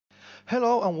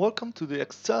Hello and welcome to the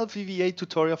Excel VBA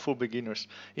tutorial for beginners.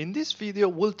 In this video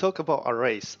we'll talk about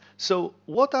arrays. So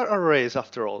what are arrays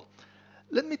after all?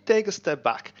 Let me take a step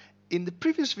back. In the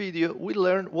previous video we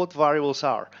learned what variables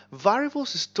are. Variables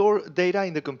store data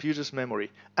in the computer's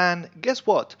memory. And guess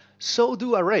what? So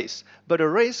do arrays. But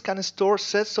arrays can store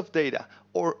sets of data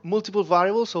or multiple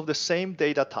variables of the same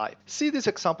data type. See this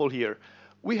example here.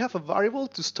 We have a variable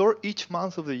to store each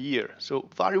month of the year. So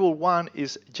variable 1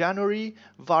 is January,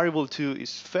 variable 2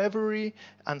 is February,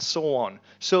 and so on.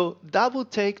 So that will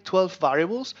take 12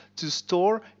 variables to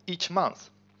store each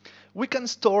month. We can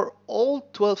store all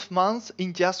 12 months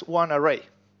in just one array.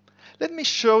 Let me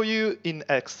show you in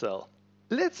Excel.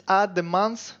 Let's add the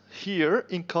months here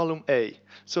in column A.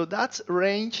 So that's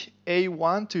range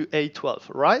A1 to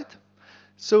A12, right?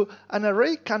 So an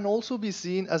array can also be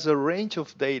seen as a range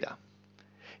of data.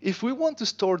 If we want to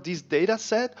store this data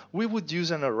set, we would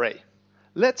use an array.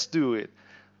 Let's do it.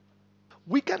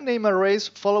 We can name arrays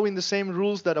following the same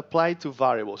rules that apply to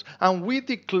variables, and we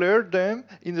declare them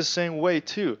in the same way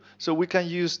too. So we can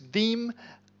use dim,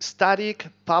 static,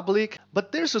 public,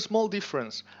 but there's a small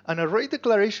difference. An array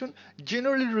declaration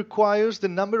generally requires the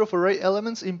number of array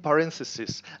elements in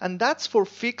parentheses, and that's for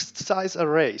fixed size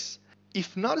arrays.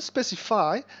 If not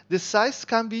specified, the size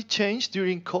can be changed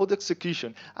during code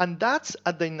execution, and that's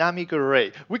a dynamic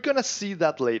array. We're gonna see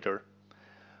that later.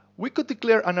 We could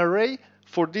declare an array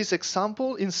for this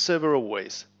example in several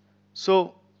ways.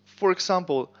 So, for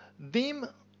example, dim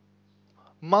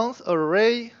month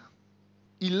array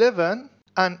 11,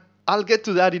 and I'll get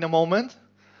to that in a moment,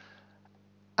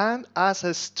 and as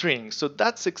a string. So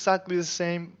that's exactly the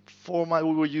same format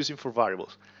we were using for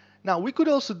variables. Now we could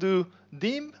also do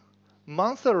dim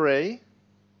month array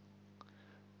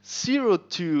 0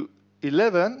 to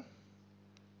 11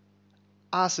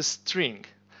 as a string.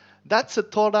 That's a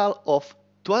total of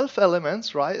 12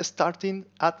 elements, right, starting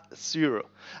at 0.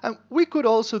 And we could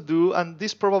also do, and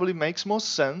this probably makes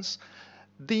most sense,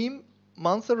 dim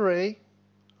month array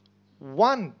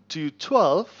 1 to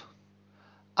 12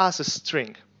 as a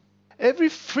string. Every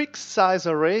fixed size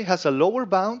array has a lower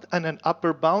bound and an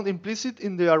upper bound implicit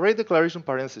in the array declaration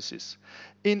parentheses.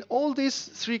 In all these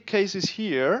three cases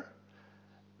here,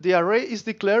 the array is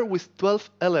declared with 12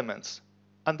 elements,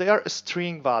 and they are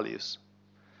string values.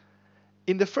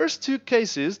 In the first two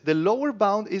cases, the lower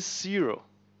bound is 0,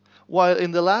 while in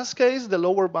the last case, the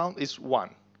lower bound is 1.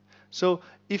 So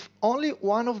if only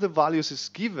one of the values is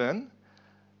given,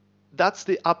 that's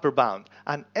the upper bound,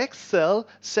 and Excel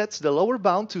sets the lower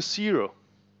bound to 0.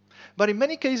 But in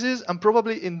many cases, and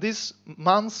probably in this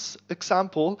month's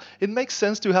example, it makes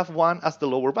sense to have 1 as the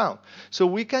lower bound. So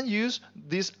we can use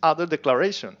this other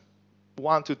declaration,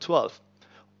 1 to 12,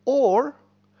 or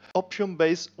option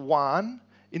base 1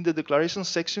 in the declaration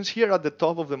sections here at the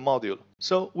top of the module.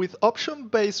 So with option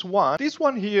base 1, this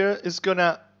one here is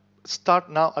gonna start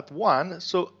now at 1,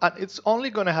 and it's only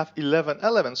going to have 11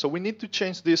 elements, so we need to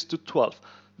change this to 12.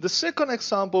 The second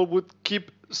example would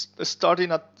keep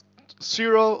starting at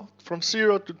 0, from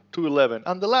 0 to 11,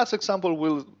 and the last example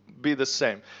will be the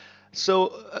same.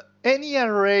 So any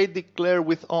array declared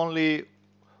with only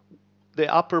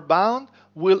the upper bound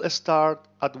will start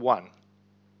at 1.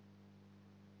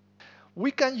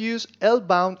 We can use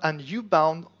L-bound and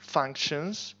U-bound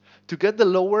functions to get the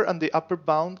lower and the upper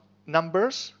bound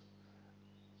numbers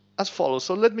as follows.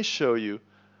 So let me show you.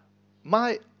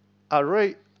 My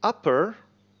array upper,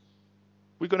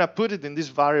 we're going to put it in this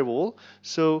variable,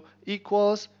 so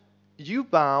equals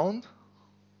ubound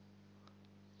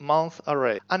month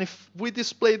array. And if we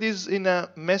display this in a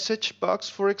message box,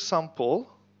 for example,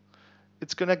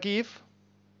 it's going to give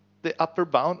the upper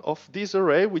bound of this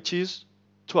array, which is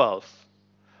 12.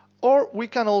 Or we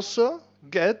can also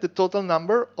get the total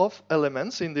number of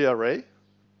elements in the array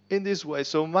in this way.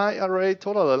 So my array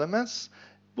total elements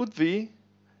would be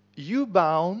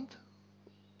ubound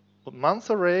of month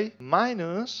array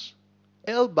minus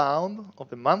L-bound of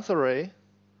the month array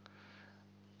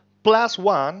plus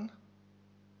 1,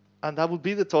 and that would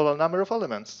be the total number of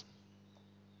elements.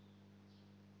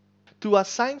 To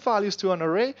assign values to an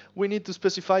array, we need to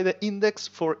specify the index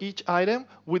for each item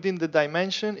within the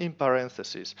dimension in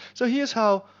parentheses. So here's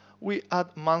how we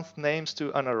add month names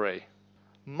to an array.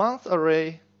 Month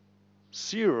array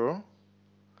 0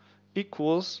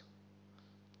 equals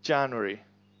January.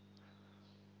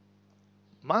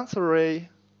 Month array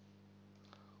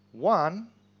 1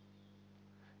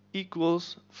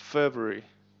 equals February,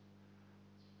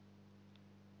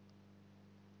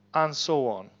 and so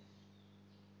on.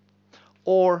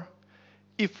 Or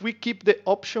if we keep the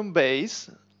option base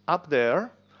up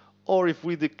there, or if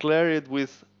we declare it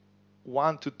with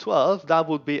 1 to 12, that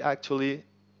would be actually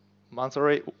month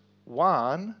array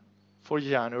 1 for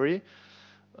January,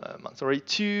 month array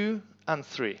 2 and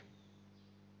 3.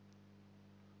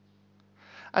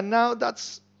 And now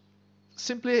that's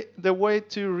simply the way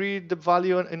to read the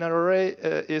value in an array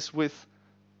is with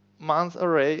month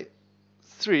array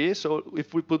 3. So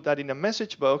if we put that in a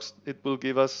message box, it will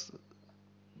give us,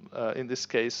 in this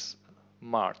case,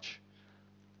 March.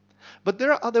 But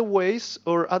there are other ways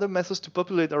or other methods to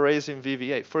populate arrays in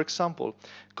VBA. For example,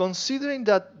 considering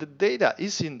that the data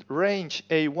is in range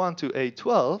A1 to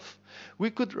A12, we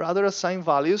could rather assign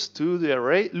values to the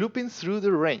array looping through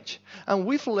the range. And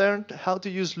we've learned how to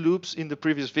use loops in the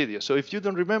previous video. So if you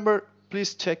don't remember,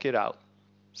 please check it out.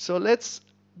 So let's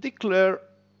declare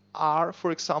R,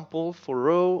 for example, for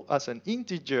row as an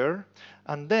integer,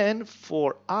 and then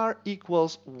for R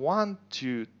equals 1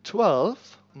 to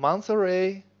 12, month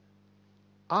array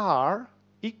R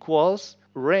equals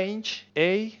range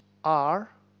AR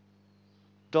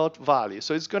dot value.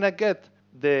 So it's going to get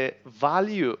the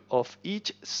value of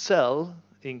each cell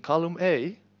in column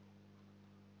A,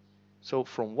 so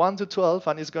from 1 to 12,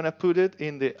 and it's going to put it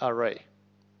in the array.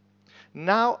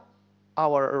 Now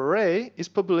our array is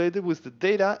populated with the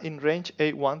data in range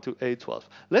A1 to A12.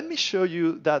 Let me show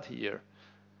you that here.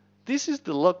 This is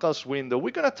the locals window.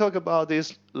 We're going to talk about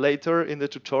this later in the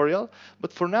tutorial,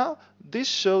 but for now, this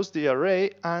shows the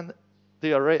array and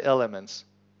the array elements.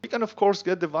 We can, of course,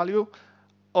 get the value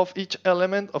of each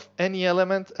element, of any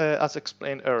element, as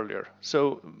explained earlier.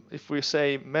 So if we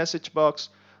say message box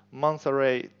month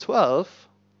array 12,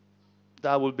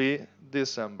 that will be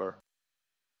December.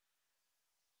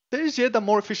 There is yet a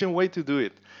more efficient way to do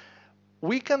it.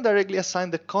 We can directly assign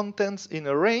the contents in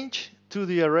a range to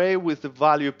the array with the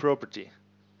value property.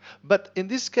 But in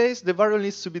this case, the variable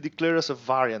needs to be declared as a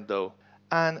variant though.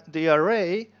 And the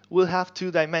array will have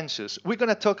 2 dimensions. We're going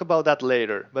to talk about that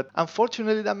later. But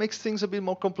unfortunately, that makes things a bit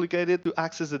more complicated to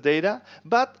access the data.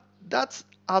 But that's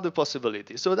other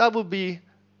possibility. So that will be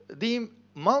the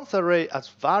month array as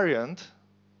variant.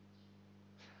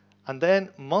 And then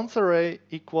month array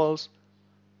equals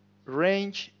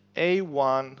range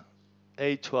A1,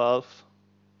 A12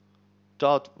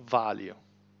 dot value.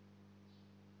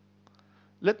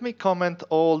 Let me comment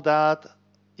all that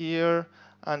here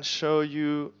and show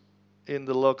you in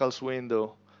the locals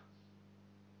window.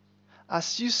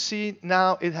 As you see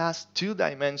now, it has 2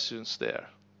 dimensions there,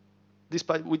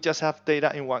 despite we just have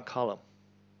data in 1 column.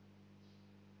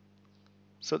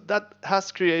 So that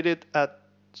has created a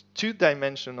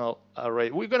 2-dimensional array.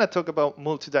 We're going to talk about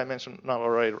multidimensional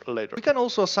array later. We can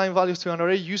also assign values to an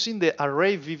array using the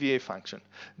array VBA function.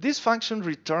 This function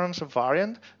returns a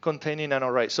variant containing an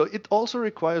array. So it also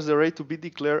requires the array to be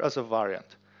declared as a variant.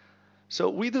 So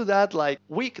we do that like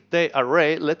weekday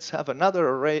array. Let's have another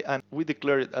array and we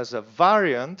declare it as a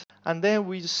variant. And then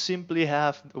we simply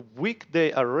have the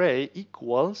weekday array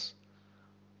equals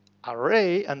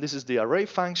array, and this is the array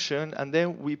function, and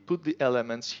then we put the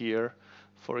elements here.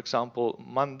 For example,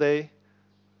 Monday,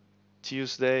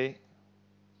 Tuesday,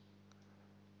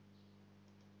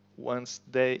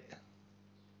 Wednesday,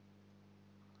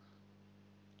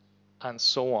 and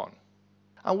so on.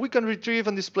 And we can retrieve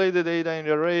and display the data in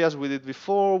the array as we did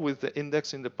before with the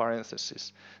index in the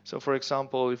parentheses. So for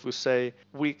example, if we say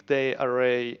weekday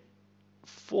array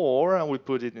 4 and we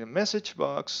put it in a message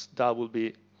box, that will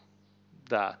be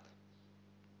that.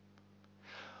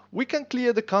 We can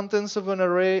clear the contents of an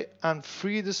array and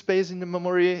free the space in the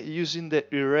memory using the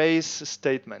erase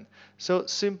statement. So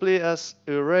simply as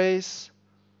erase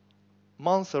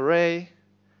month array,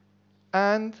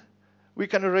 and we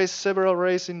can erase several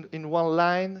arrays in one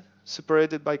line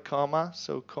separated by comma,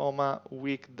 so comma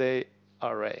weekday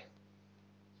array.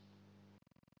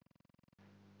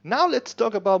 Now let's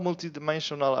talk about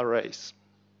multidimensional arrays.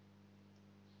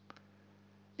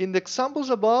 In the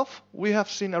examples above, we have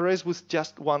seen arrays with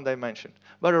just 1 dimension.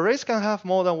 But arrays can have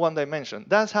more than 1 dimension.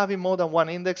 That's having more than 1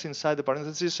 index inside the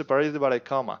parentheses separated by a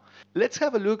comma. Let's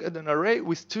have a look at an array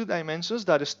with 2 dimensions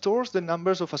that stores the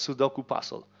numbers of a Sudoku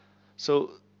puzzle.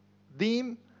 So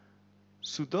dim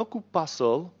Sudoku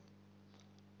puzzle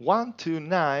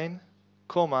 129,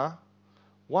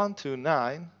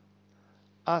 129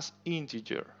 as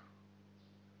integer.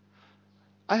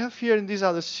 I have here in this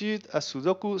other sheet a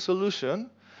Sudoku solution.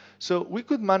 So we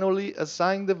could manually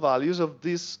assign the values of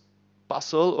this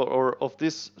puzzle or of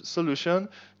this solution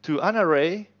to an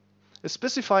array,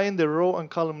 specifying the row and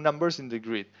column numbers in the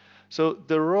grid. So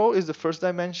the row is the first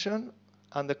dimension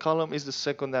and the column is the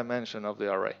second dimension of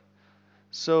the array.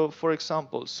 So for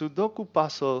example, Sudoku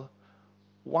puzzle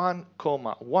 1,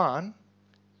 1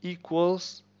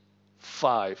 equals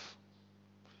 5.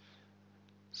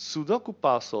 Sudoku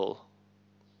puzzle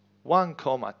 1,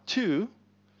 2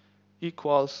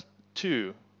 equals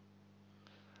 2.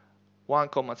 1,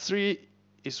 3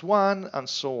 is 1, and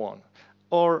so on.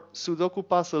 Or Sudoku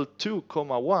puzzle 2,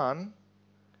 1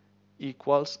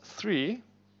 equals 3.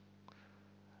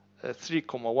 3,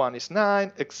 1 is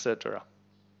 9, etc.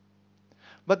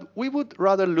 But we would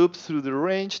rather loop through the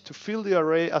range to fill the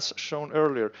array as shown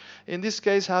earlier. In this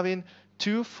case, having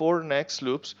 2 for next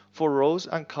loops for rows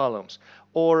and columns,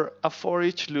 or a for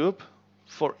each loop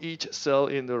for each cell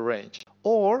in the range.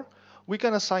 Or we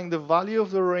can assign the value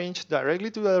of the range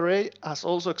directly to the array, as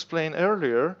also explained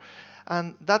earlier,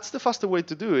 and that's the faster way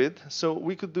to do it. So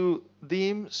we could do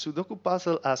dim Sudoku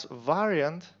puzzle as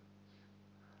variant,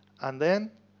 and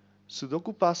then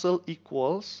Sudoku puzzle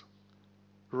equals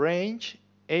range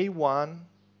A1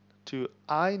 to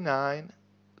I9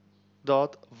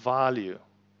 dot value.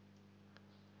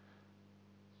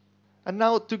 And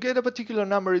now to get a particular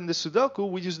number in the Sudoku,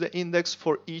 we use the index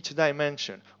for each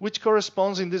dimension, which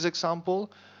corresponds in this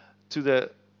example to the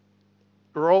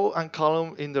row and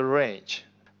column in the range,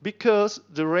 because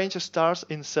the range starts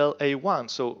in cell A1,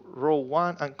 so row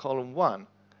 1 and column 1.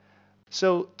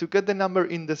 So to get the number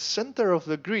in the center of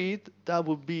the grid, that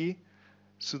would be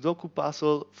Sudoku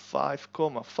puzzle 5,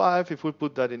 5. If we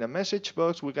put that in a message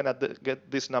box, we're gonna get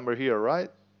this number here,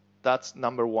 right? That's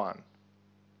number 1.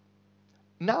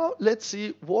 Now let's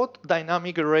see what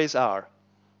dynamic arrays are.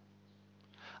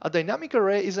 A dynamic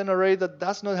array is an array that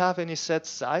does not have any set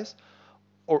size,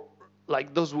 or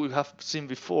like those we have seen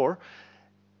before.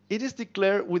 It is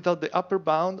declared without the upper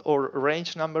bound or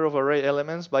range number of array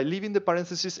elements by leaving the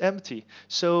parentheses empty.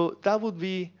 So that would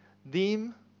be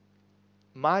dim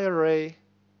myArray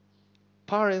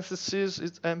parentheses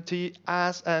is empty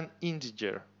as an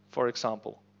integer, for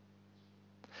example.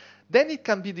 Then it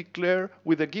can be declared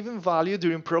with a given value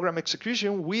during program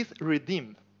execution with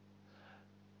redeem.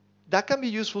 That can be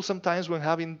useful sometimes when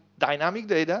having dynamic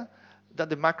data that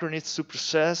the macro needs to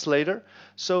process later.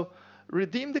 So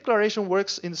redeem declaration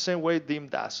works in the same way dim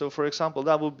does. So for example,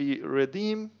 that would be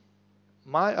redeem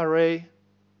myArray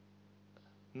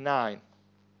 9.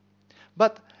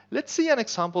 But let's see an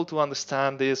example to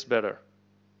understand this better.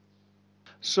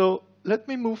 So let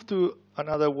me move to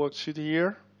another worksheet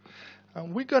here.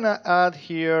 And we're gonna add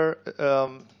here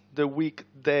the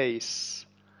weekdays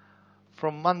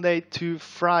from Monday to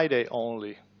Friday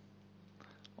only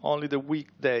the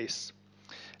weekdays.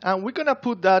 And we're gonna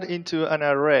put that into an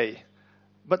array.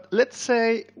 But let's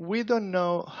say we don't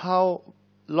know how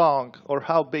long or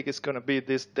how big it's gonna be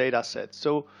this data set.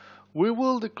 So we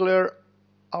will declare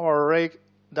our array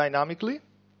dynamically,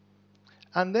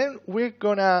 and then we're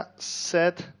gonna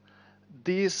set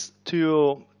this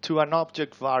to an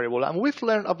object variable. And we've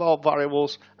learned about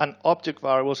variables and object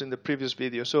variables in the previous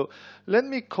video. So let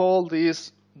me call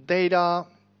this data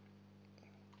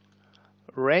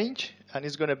range, and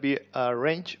it's gonna be a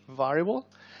range variable.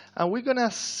 And we're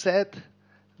gonna set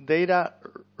data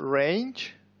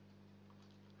range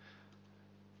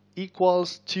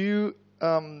equals to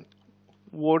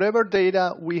whatever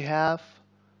data we have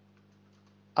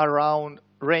around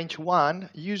range 1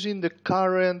 using the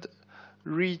current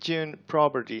region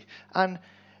property. And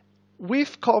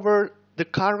we've covered the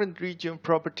current region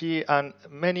property and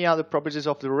many other properties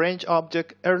of the range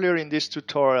object earlier in this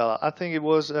tutorial. I think it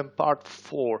was in part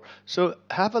 4. So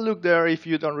have a look there if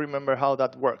you don't remember how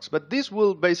that works. But this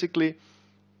will basically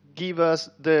give us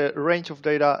the range of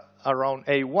data around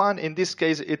A1. In this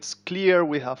case, it's clear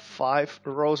we have 5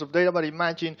 rows of data, but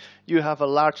imagine you have a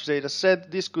large data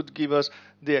set. This could give us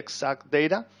the exact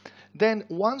data. Then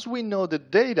once we know the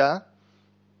data,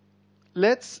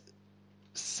 let's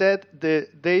set the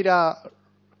data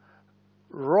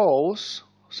rows.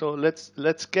 So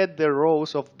let's get the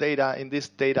rows of data in this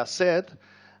data set,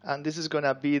 and this is going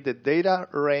to be the data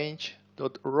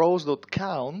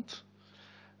range.rows.count.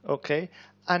 Okay,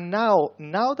 and now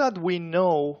that we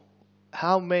know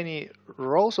how many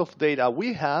rows of data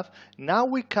we have, now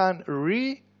we can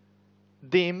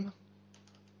redeem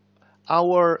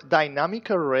our dynamic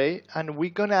array, and we're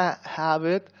gonna have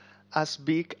it as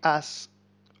big as,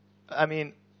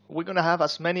 we're gonna have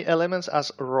as many elements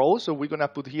as rows, so we're gonna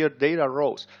put here data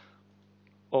rows.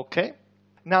 Okay,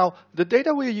 now the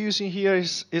data we're using here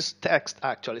is text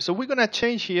actually, so we're gonna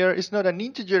change here. It's not an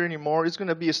integer anymore, it's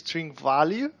gonna be a string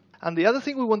value. And the other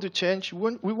thing we want to change,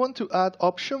 we want to add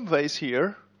option base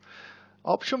here,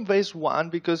 option base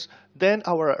 1, because then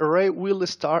our array will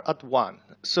start at 1.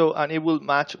 So, and it will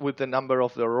match with the number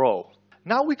of the row.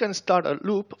 Now we can start a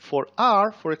loop for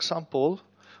R, for example,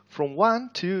 from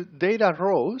 1 to data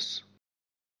rows.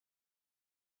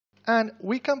 And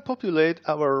we can populate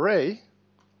our array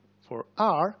for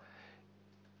R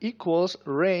equals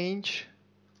range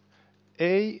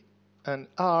a and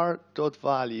r dot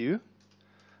value,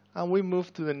 and we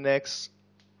move to the next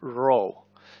row.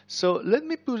 So let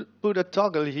me put a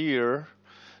toggle here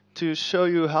to show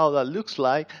you how that looks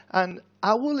like, and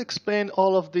I will explain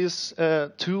all of these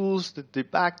tools, the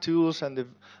debug tools and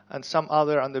some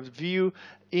other, and the view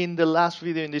in the last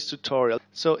video in this tutorial.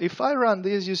 So if I run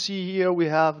this, you see here we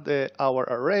have our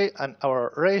array, and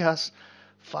our array has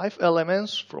 5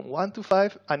 elements from 1 to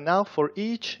 5, and now for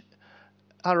each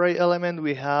array element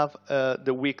we have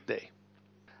the weekday,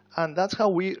 and that's how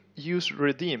we use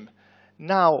redeem.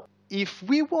 Now if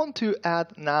we want to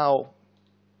add now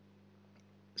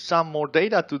some more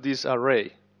data to this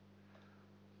array,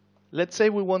 let's say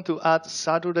we want to add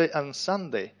Saturday and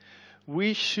Sunday,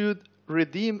 we should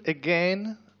redeem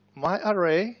again my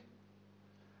array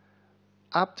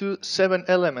up to 7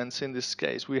 elements. In this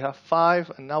case we have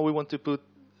 5, and now we want to put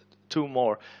 2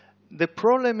 more. The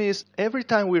problem is every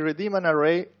time we redeem an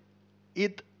array,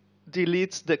 it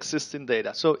deletes the existing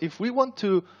data. So if we want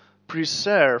to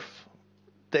preserve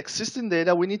the existing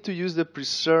data, we need to use the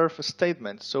preserve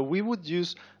statement. So we would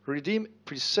use redeem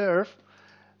preserve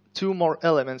 2 more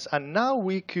elements, and now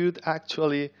we could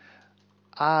actually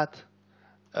add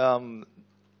the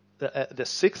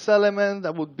 6th element,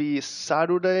 that would be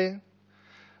Saturday,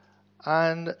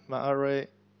 and my array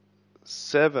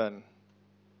 7,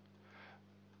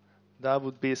 that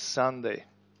would be Sunday.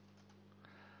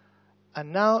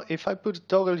 And now if I put a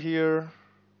toggle here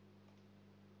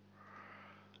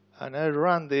and I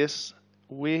run this,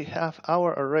 we have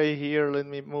our array here. Let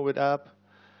me move it up,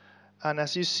 and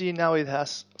as you see now it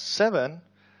has 7,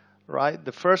 right?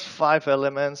 The first 5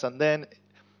 elements, and then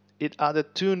it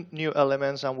added 2 new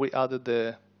elements, and we added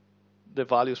the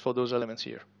values for those elements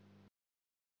here.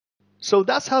 So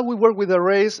that's how we work with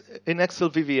arrays in Excel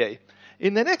VBA.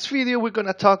 In the next video we're going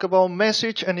to talk about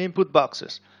message and input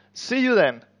boxes. See you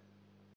then.